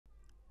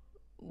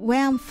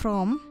Where I'm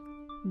from,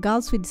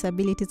 girls with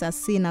disabilities are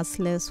seen as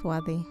less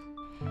worthy.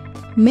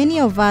 Many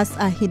of us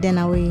are hidden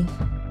away,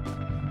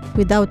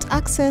 without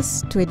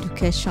access to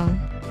education.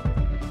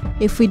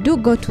 If we do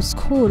go to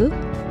school,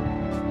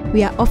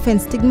 we are often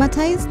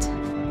stigmatized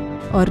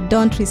or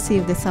don't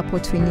receive the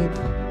support we need.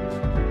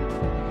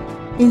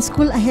 In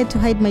school, I had to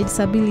hide my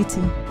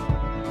disability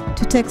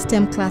to take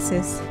STEM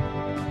classes,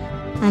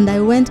 and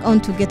I went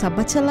on to get a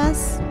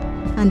bachelor's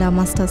and a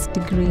master's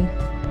degree.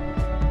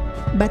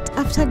 But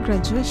after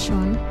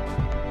graduation,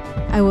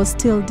 I was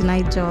still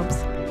denied jobs,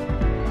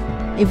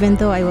 even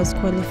though I was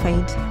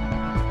qualified.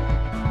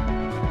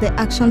 The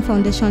Action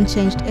Foundation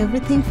changed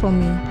everything for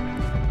me.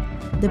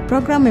 The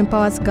program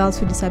empowers girls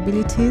with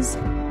disabilities,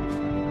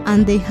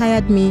 and they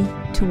hired me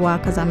to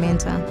work as a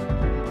mentor.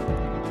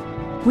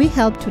 We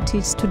help to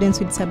teach students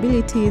with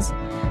disabilities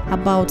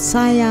about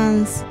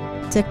science,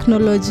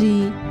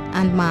 technology,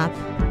 and math,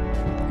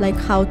 like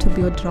how to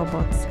build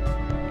robots.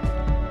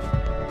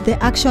 The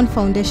Action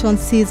Foundation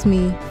sees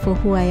me for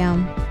who I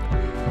am.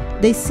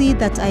 They see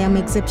that I am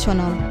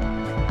exceptional,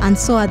 and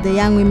so are the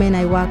young women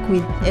I work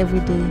with every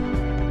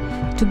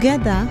day.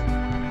 Together,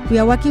 we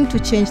are working to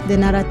change the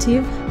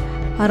narrative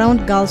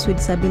around girls with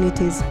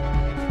disabilities,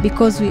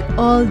 because we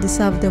all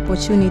deserve the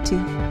opportunity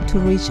to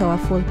reach our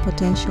full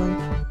potential.